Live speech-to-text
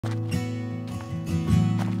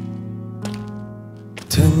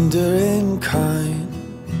Tender and kind,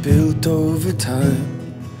 built over time.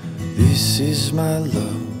 This is my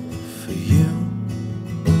love for you.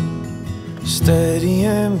 Steady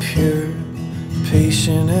and pure,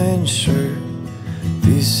 patient and sure.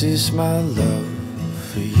 This is my love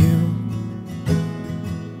for you.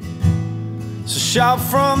 So shout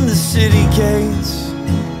from the city gates,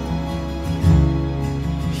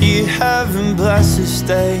 hear heaven bless this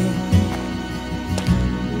day.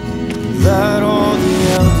 Let all the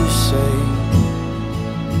elders say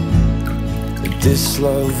that this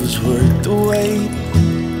love was worth the wait.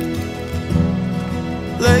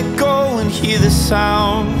 Let go and hear the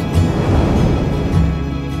sound,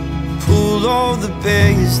 pull all the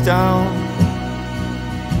barriers down.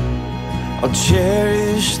 I'll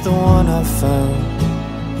cherish the one I found.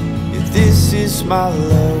 Yeah, this is my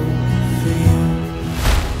love for you.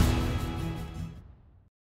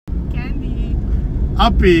 Candy.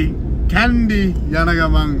 Happy Candy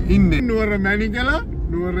යනගමන් ඉන්නේ නුවර මැණිකල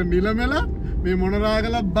නුවර නිලමෙල මේ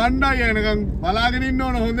මොනරාගල බණ්ඩාය යනකම් බලාගෙන ඉන්න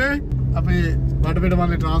ඕන හොඳේ අපේ වටපිට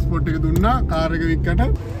මල්ලේ ට්‍රාන්ස්පෝර්ට් එක දුන්නා කාර් එක වික්කට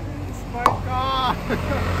my god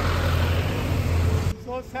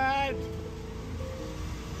so sad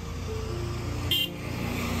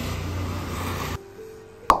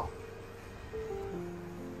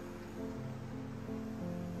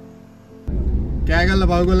Kegalle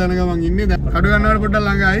පවුගල්ල යනගමන් ඉන්නේ දැන් කඩු ගන්නවට පොඩ්ඩක්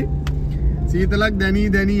ළඟයි සීතලක්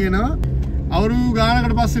දැනී එනවා අවුරුදු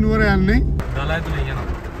ගානකට පස්සේ නුවර යන්නේ ගල ඇතුලේ යනවා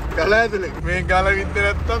ගල ඇතුලේ මේ ගල විද්ද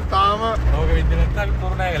නැත්තම් තාම ඕක විද්ද නැත්තම්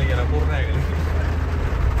කුරුණෑගල කියලා Kurunegala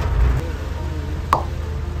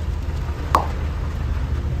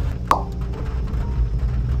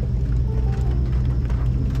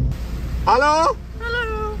Hello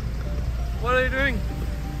What are you doing?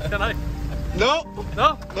 Can I? No No?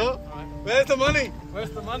 No Where's the money?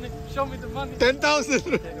 Where's the money? Show me the money.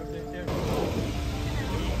 10,000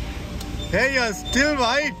 Hey, you're still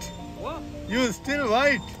white. What? You're still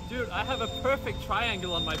white. Dude, I have a perfect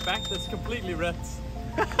triangle on my back that's completely red.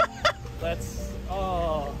 That's...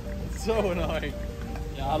 Oh, it's so annoying.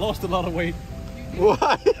 Yeah, I lost a lot of weight.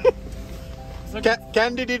 Why? So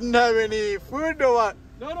Candy didn't have any food or what?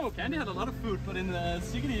 No, Candy had a lot of food, but in the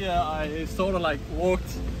city I sort of like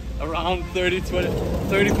walked around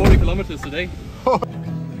 30-40 kilometers a day.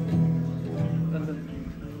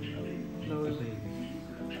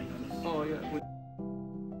 Oh yeah.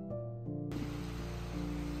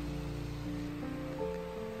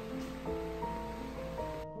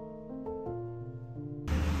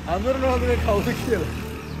 I don't know how to kill.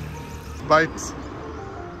 Bites.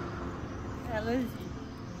 Allergy.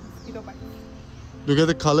 Mosquito bite. Look at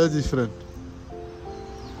the color different.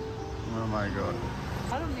 Oh my god.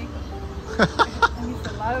 I don't make it. I need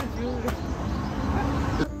a lot of jewelry.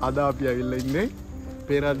 අද අපි ඇවිල්ලා ඉන්නේ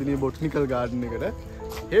Peradeniya botanical garden එකට.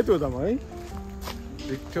 හේතුව තමයි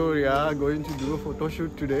Victoria going to do a photo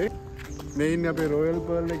shoot today. මේ ඉන්නේ අපේ Royal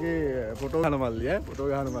Pearl එකේ ෆොටෝ ගන්න මල්ලි ෆොටෝ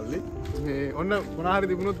ගන්න මල්ලි. මේ ඔන්න මොනවා හරි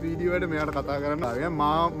තිබුණොත් වීඩියෝ එකට මෙයාට කතා කරන්න ආවේ.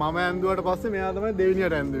 මම ඇඳුවට පස්සේ මෙයා තමයි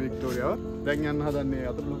දෙවිනියට ඇඳුවේ වික්ටෝරියාව. දැන් යන්න හදන්නේ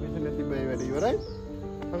අතට ලොකේෂන් එක තිබ්බ ඒ වැඩ ඉවරයි.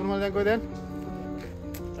 අකුරු මල් දැන් කොහෙද යන්නේ?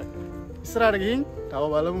 ඉස්සරහට ගිහින් තව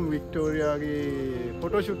බලමු වික්ටෝරියාගේ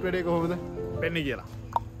ෆොටෝ ෂූට් වැඩේ කොහොමද වෙන්නේ කියලා.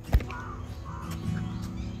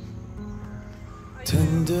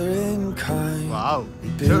 Tender and kind, Wow.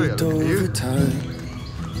 built over time.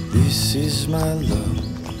 This is my love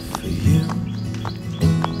for you.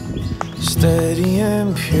 Steady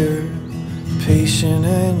and pure, patient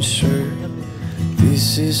and sure. This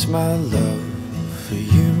is my love for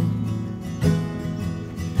you.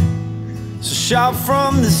 So shout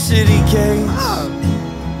from the city gates,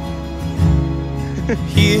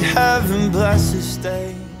 hear heaven bless this day.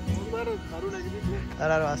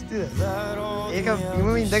 අර වස්තිද ඒක බිම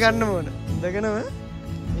ඉඳ ගන්න ඕන ඉඳගෙනම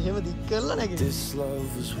එහෙම දික් කරලා නැගිටින්න This love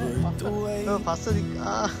was worth the wait. ඔව් පස්ස දික්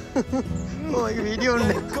ඕ ඒක වීඩියෝ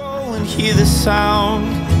උන්නේ Go and hear the sound,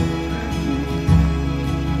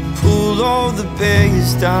 pull all the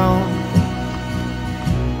barriers down.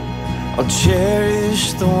 I'll cherish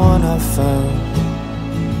the one I found.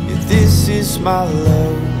 Yeah, this is my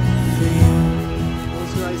love for you.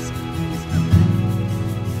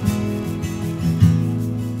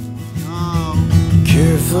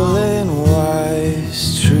 Careful and wise,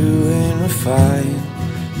 true and refined.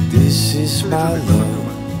 This is my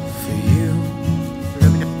love for you.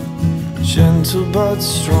 Gentle but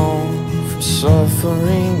strong, from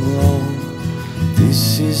suffering long. This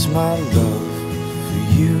is my love for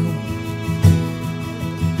you.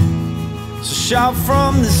 So shout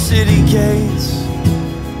from the city gates,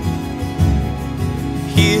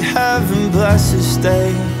 hear heaven bless this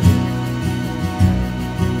day.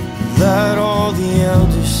 Let all all the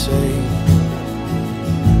elders say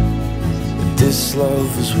that this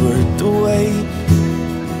love was worth the wait.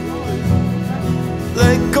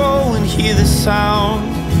 Let go and hear the sound,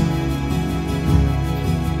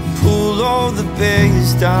 pull all the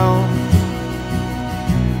barriers down.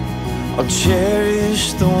 I'll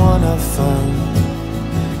cherish the one I found.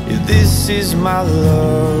 Yeah, this is my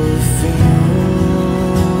love for you.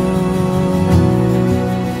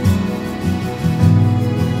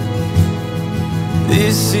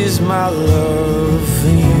 This is my love for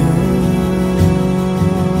you.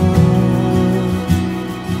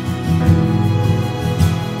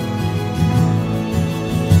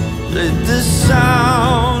 Let the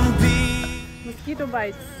sound be. Mosquito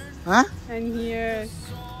bites. Huh? And here,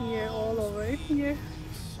 all over here.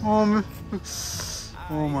 Oh my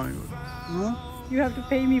god. No? You have to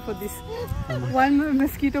pay me for this. One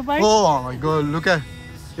mosquito bite. Oh my god, look at.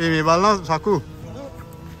 Hey, me balna saku.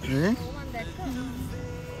 Eh?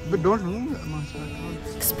 But don't move that much.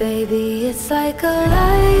 'Cause baby, it's like a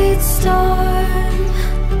light storm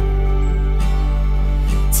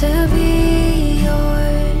to be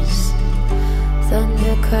yours.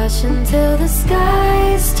 Thunder crashing till the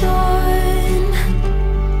sky's torn.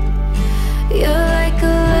 You're like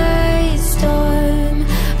a light storm,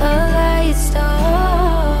 a light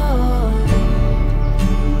storm.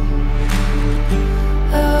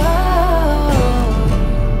 Oh.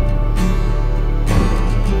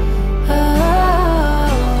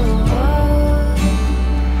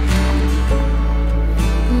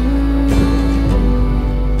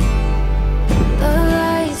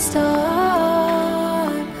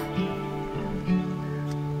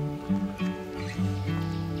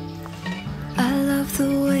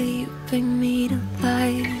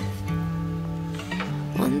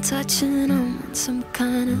 Touching on some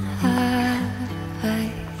kind of high.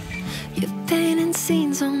 You're painting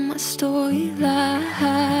scenes on my storyline,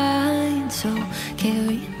 so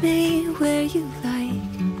carry me where you like.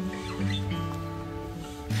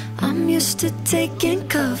 I'm used to taking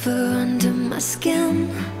cover under my skin,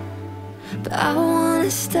 but I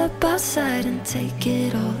wanna step outside and take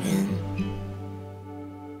it all in.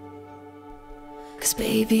 'Cause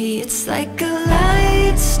baby, it's like a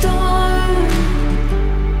light storm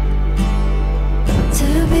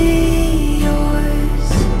to be yours,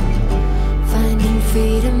 finding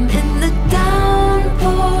freedom in the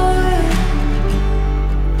downpour.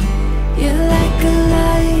 You're like a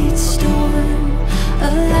light storm, a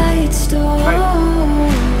light storm.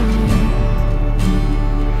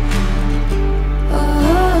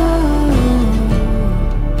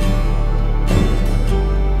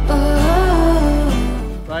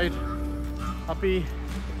 Right. Happy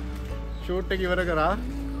shoot එක ඉවර කරා.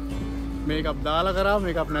 Makeup දාලා කරා,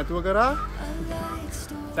 makeup නැතුව කරා.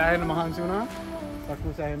 සෑහෙන මහන්සි වුණා. සක්කු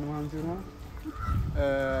සෑහෙන මහන්සි වුණා.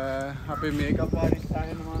 අපේ මේකප් ආරිස්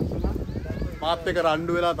සෑහෙන මහන්සි වුණා. මාත් එක්ක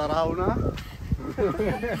රණ්ඩු වෙලා තරහ වුණා.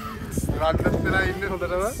 රණ්ඩුත් වෙලා ඉන්නේ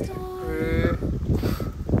හොඳටම.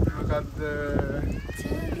 මොකද්ද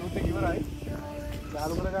shoot එක ඉවරයි.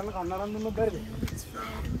 යාළු කරගන්න කන්න අරන් දුන්නොත් බැරිද?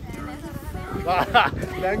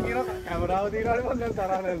 දැන් කියනවා කැමරාව තියනවානේ මම දැන්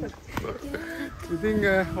තරහ නැල්ල. ඉතින්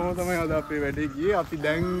කොහොම තමයි අද අපේ වැඩේ ගියේ. අපි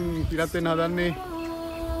දැන් පිටත් වෙන්න හදන්නේ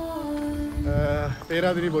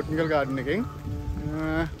පේරාදෙණි බොටනිකල් ගාඩන් එකෙන්.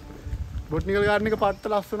 බොටනිකල් ගාඩන් එක පට්ට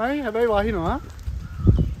ලස්සනයි. හැබැයි වහිනවා.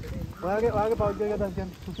 ඔයාගේ පවුච් එක ගත්තා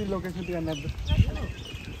කියන්නේ සුපිරි ලොකේෂන් ටිකක් නැද්ද?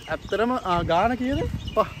 ඇත්තටම ගාන කීයද?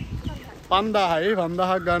 5000යි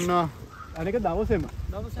 5000ක් ගන්නවා. අනික දවසෙම.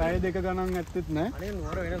 පැය දෙක ගණන් ඇත්තෙත් නෑ. අනේ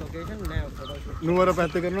නුවර වෙන ලොකේෂන් නෑ ෆොටෝෂූට්. නුවර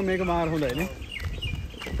පැත්ත කරනවා මේක මාර හොඳයි නේ.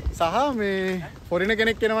 සහ මේ ෆොරින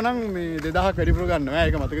කෙනෙක් එනවා නම් මේ 2000ක් වැඩිපුර ගන්නවා.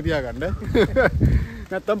 ඒක මතක තියාගන්න.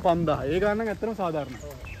 නැත්තම් 5000. ඒ ගානක් ඇත්තටම සාධාරණයි.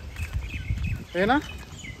 එහෙනම්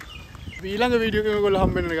ඊළඟ වීඩියෝ එකක ඔයගොල්ලෝ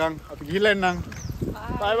හම්බ වෙන නිකන් අපි ගිහිල්ලා එන්නම්.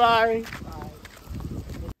 බයි බයි.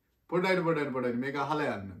 පොඩ්ඩයි මේක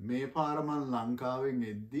අහලා යන්න. මේ පාර මම ලංකාවෙන්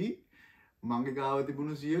එද්දී මගේ ගාව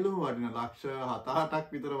තිබුණු සියලුම වටින ලක්ෂ 7-8ක්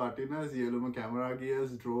විතර වටින සියලුම කැමරා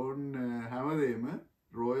ගියර්ස් ඩ්‍රෝන් හැමදේම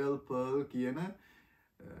රොයල් පර්ල් කියන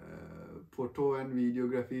ෆොටෝ ඇන්ඩ්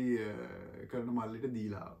වීඩියෝග්‍රැෆි කරන මල්ලිට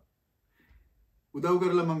දීලා උදව්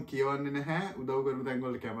කරලා මම කියවන්නේ නැහැ. උදව් කරන තැන්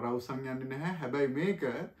වල කැමරා උස්සන් යන්නේ නැහැ. හැබැයි මේක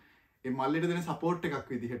මේ මල්ලිට දෙන සපෝට් එකක්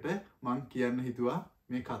විදිහට මම කියන්න හිතුවා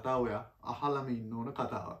මේ කතාව ඔයා අහලම ඉන්න ඕන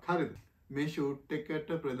කතාවක්. හරිද? මේ ෂූට් එකට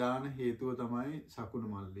ප්‍රධාන හේතුව තමයි සකුණු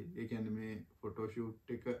මල්ලි. ඒ කියන්නේ මේ ෆොටෝ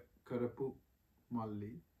ෂූට් එක කරපු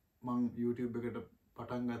මල්ලි මං YouTube එකට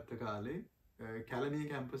පටන් ගත්ත කාලේ කැලණිය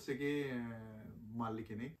කැම්පස් එකේ මල්ලි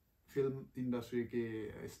කෙනෙක් ෆිල්ම් ඉන්ඩස්ට්‍රී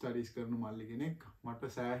එකේ ස්ටඩීස් කරන මල්ලි කෙනෙක්. මට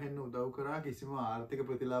සෑහෙන්න උදව් කරා කිසිම ආර්ථික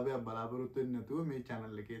ප්‍රතිලාභයක් බලාපොරොත්තු වෙන්නේ නැතුව මේ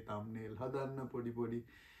channel එකේ thumbnail හදන්න පොඩි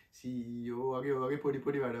CEO වගේ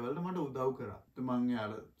පොඩි වැඩවලට මට උදව් කරා. මම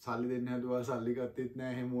යාට සල්ලි දෙන්න හැදුවා සල්ලි ගත්තෙත්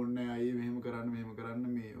නෑ එහෙම ඕනේ නෑ අයියේ මෙහෙම කරන්න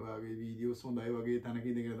මේ වගේ වීඩියෝස් හොඳයි වගේ තැනක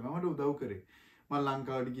ඉඳගෙන තමයි මට උදව් කරේ. මම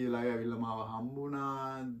ලංකාවට කියලා ඇවිල්ලා මාව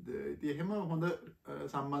හම්බුණා. ඉතින් එහෙම හොඳ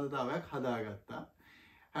සම්බන්ධතාවයක් හදාගත්තා.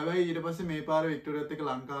 හැබැයි ඊට පස්සේ මේ පාර වික්ටෝරියාත් එක්ක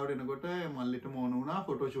ලංකාවට එනකොට මල්ලිට මොන වුණා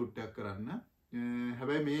ෆොටෝ ෂූට් එකක් කරන්න.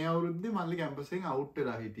 හැබැයි මේ අවුරුද්දේ මල්ලි කැම්පස් එකෙන් අවුට්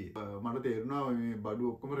වෙලා හිටියේ. මට තේරුණා මේ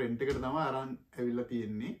බඩු ඔක්කොම රෙන්ට් එකට තමයි අරන් ඇවිල්ලා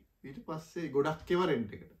තියෙන්නේ. ඊට පස්සේ ගොඩක් ඒවා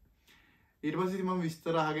රෙන්ට් එකට. ඊට පස්සේ මම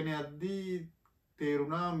විස්තර අහගෙන යද්දී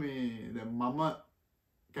තේරුණා මේ දැන් මම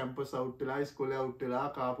කැම්පස් අවුට් වෙලා ඉස්කෝලේ අවුට් වෙලා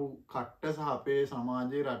කාපු කට්ට සහ අපේ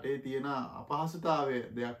සමාජයේ රටේ තියෙන අපහසුතාවය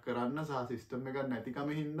දෙයක් කරන්න සහ සිස්ටම් එකක්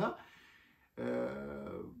නැතිකම හින්දා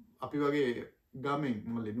අපි වගේ ගමෙන්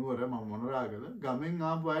නුවර මම මොනරාගල ගමෙන්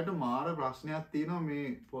ආපු අයට මාර ප්‍රශ්නයක් තියෙනවා මේ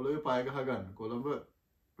පොළොවේ පය ගහ ගන්න. කොළඹ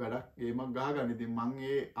වැඩක් ගේමක් ගහ ගන්න. ඉතින් මම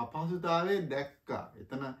ඒ අපහසුතාවය දැක්කා.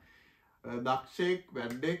 එතන දක්ෂයෙක්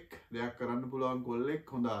වැඩෙක් දෙයක් කරන්න පුළුවන්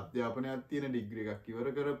කොල්ලෙක් හොඳ අධ්‍යාපනයක් තියෙන ඩිග්‍රී එකක් ඉවර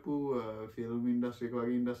කරපු ෆිල්ම් ඉන්ඩස්ට්‍රි එක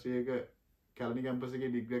වගේ ඉන්ඩස්ට්‍රි එක කැලණි කැම්පස්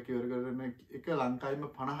එකේ ඩිග්‍රී එකක් ඉවර කරන එක ලංකාවෙම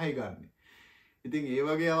 50යි ගන්න. ඉතින් ඒ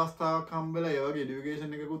වගේ අවස්ථාවක් හම්බෙලා ඒ වගේ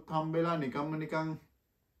এডুকেෂන් එකකුත් හම්බෙලා නිකන්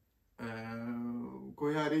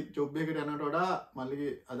කොහේ හරි ජොබ් එකකට යනකොට වඩා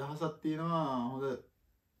මල්ලිගේ අදහසක් තියෙනවා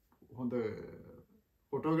හොඳ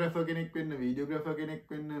ෆොටෝග්‍රැෆර් කෙනෙක් වෙන්න, වීඩියෝග්‍රැෆර් කෙනෙක්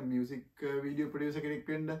වෙන්න, මියුසික් වීඩියෝ ප්‍රොඩියුසර් කෙනෙක්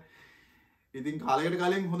වෙන්න. ඉතින් කාලයකට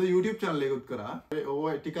කලින් හොඳ YouTube channel එකකුත් කරා.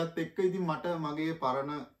 ඕවා ටිකත් එක්ක ඉතින් මට මගේ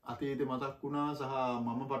පරණ අතීතේ මතක් වුණා සහ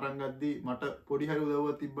මම පටන් ගද්දි මට පොඩි හරි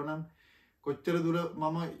උදව්වක් තිබ්බනම් කොච්චර දුර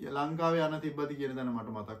මම ලංකාවේ යන තිබ්බද කියන දන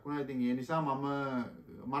මට මතක් වුණා. ඉතින් ඒ නිසා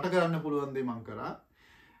මට කරන්න පුළුවන් දේ මම කරා.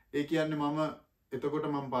 ඒ කියන්නේ මම එතකොට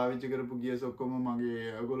මම පාවිච්චි කරපු ගියර්ස් ඔක්කොම මගේ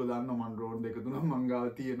ඔයගොල්ලෝ දන්නවා මම ඩ්‍රෝන් දෙක තුනක් මං ගාව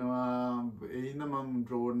තියෙනවා. ඒ හින්දා මම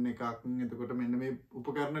ඩ්‍රෝන් එකක් එතකොට මෙන්න මේ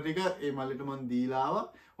උපකරණ ටික ඒ මල්ලිට මං දීලා ආවා.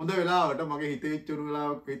 හොඳ වෙලාවට මගේ හිත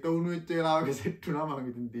උණු වෙච්ච වෙලාවක සෙට් වුණා මම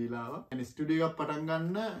ඉතින් දීලා ආවා. يعني ස්ටුඩියෝ එකක් පටන්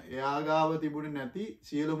ගන්න එයා ගාව තිබුණේ නැති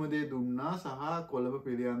සියලුම දේ දුන්නා සහ කොළඹ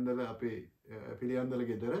පිළියන්දල අපේ පිළියන්දල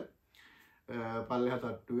ගෙදර පල්ලෙහා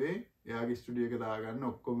තට්ටුවේ එයාගේ ස්ටුඩියෝ එක දාගන්න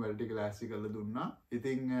ඔක්කොම වැඩ ටික ලෑස්ති කරලා දුන්නා.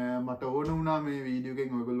 ඉතින් මට ඕන වුණා මේ වීඩියෝ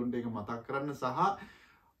එකෙන් ඔයගොල්ලොන්ට ඒක මතක් කරන්න සහ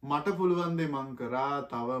මට පුළුවන් දේ මං කරා.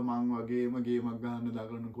 තව මං වගේම ගේමක් ගන්න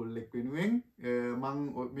දඟලන කොල්ලෙක් වෙනුවෙන්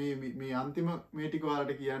මම මේ අන්තිම මේ ටික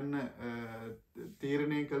ඔයාලට කියන්න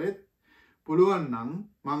තීරණය කළෙත් පුළුවන් නම්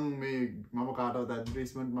මම කාටවත්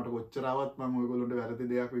ඇඩ්වර්ටයිස්මන්ට් මට කොච්චර ආවත් මම ඔයගොල්ලන්ට වැරදි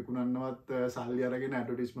දෙයක් විකුණන්නවත් සල්ලි අරගෙන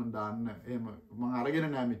ඇඩ්වර්ටයිස්මන්ට් දාන්න එහෙම මම අරගෙන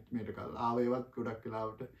නෑ මේට කල් ආවේවත් ගොඩක්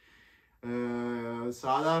වෙලාවට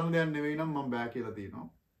සාධාරණ දෙයක් නෙවෙයි නම් මම බෑ කියලා තියෙනවා.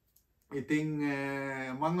 ඉතින්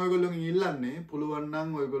මම ඔයගොල්ලෝගෙන් ඉල්ලන්නේ පුළුවන් නම්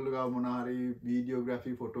ඔයගොල්ලෝ ගාව මොන හරි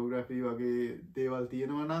වීඩියෝග්‍රැෆි ෆොටෝග්‍රැෆි වගේ දේවල්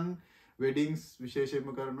තියෙනවා නම් වෙඩින්ග්ස්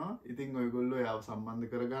විශේෂයෙන්ම කරනවා. ඉතින් ඔයගොල්ලෝ එයාව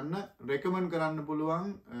සම්බන්ධ කරගන්න රෙකමන්ඩ් කරන්න පුළුවන්.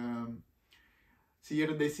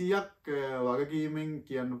 100%ක් වගකීමෙන්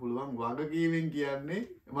කියන්න පුළුවන්. වගකීමෙන් කියන්නේ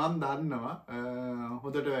මම දන්නවා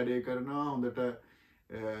හොඳට වැඩේ කරනවා හොඳට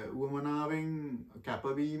උවමනාවෙන්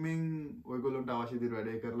කැපවීමෙන් ඔයගොල්ලොන්ට අවශ්‍ය දේ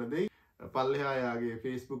වැඩේ කරලා දෙයි. පල්ලෙහා යාගේ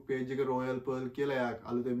Facebook page එක Royal Pearl කියලා යා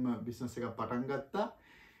අලුතෙන්ම business එකක් පටන් ගත්තා.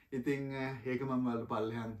 ඉතින් ඒක මම වල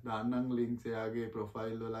පල්ලෙහාන් දාන්නම් links එයාගේ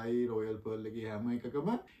profile වලයි Royal Pearl එකේ හැම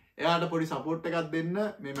එකකම. එයාට පොඩි support එකක් දෙන්න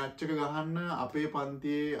මේ match එක ගහන්න අපේ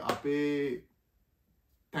පන්තියේ අපේ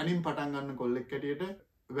තනින් පටන් ගන්න කොල්ලෙක් හැටියට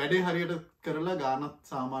වැඩේ හරියට කරලා ගානත්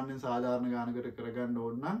සාමාන්‍යයෙන් සාධාරණ ගානකට කරගන්න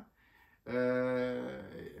ඕන නම්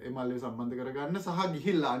ඒ මල්ලිව සම්බන්ධ කරගන්න සහ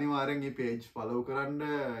ගිහිල්ලා අනිවාර්යෙන් මේ page follow කරන්න.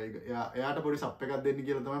 එයාට පොඩි සප් එකක් දෙන්න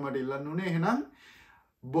කියලා තමයි මට ඉල්ලන්න උනේ. එහෙනම්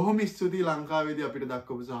බොහොම ස්තුතියි ලංකාවේදී අපිට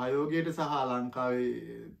දක්වපු සහයෝගයට සහ ලංකාවේ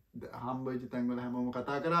හම්බෙච්ච තැන්වල හැමෝම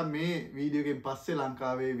කතා කරා. මේ වීඩියෝ එකෙන් පස්සේ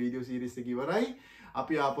ලංකාවේ වීඩියෝ සීරීස් එක ඉවරයි.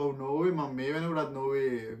 අපි ආපහු නෝර්වේ මම මේ වෙනකොටත්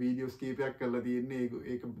නෝර්වේ වීඩියෝස් කීපයක් කරලා තියෙන්නේ.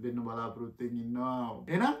 ඒක දෙන්න බලාපොරොත්තු වෙමින් ඉන්නවා.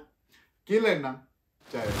 එහෙනම් කියලා එන්නම්.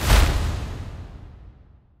 ජය